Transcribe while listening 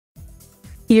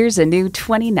Here's a new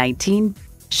 2019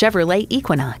 Chevrolet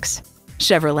Equinox.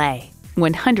 Chevrolet,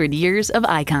 100 years of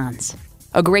icons.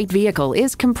 A great vehicle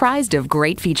is comprised of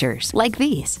great features like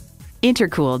these: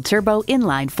 intercooled turbo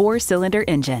inline 4-cylinder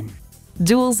engine,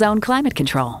 dual zone climate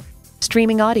control,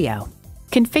 streaming audio,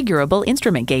 configurable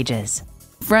instrument gauges,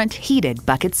 front heated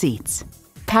bucket seats,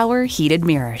 power heated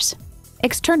mirrors,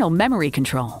 external memory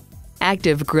control,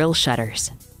 active grille shutters,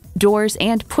 doors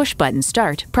and push-button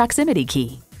start proximity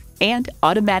key, and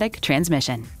automatic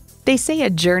transmission. They say a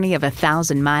journey of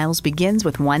 1,000 miles begins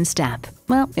with one step.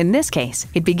 Well, in this case,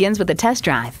 it begins with a test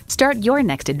drive. Start your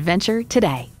next adventure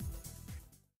today.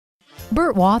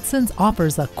 Burt Watson's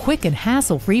offers a quick and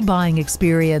hassle-free buying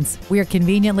experience. We are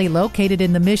conveniently located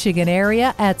in the Michigan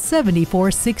area at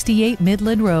 7468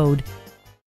 Midland Road.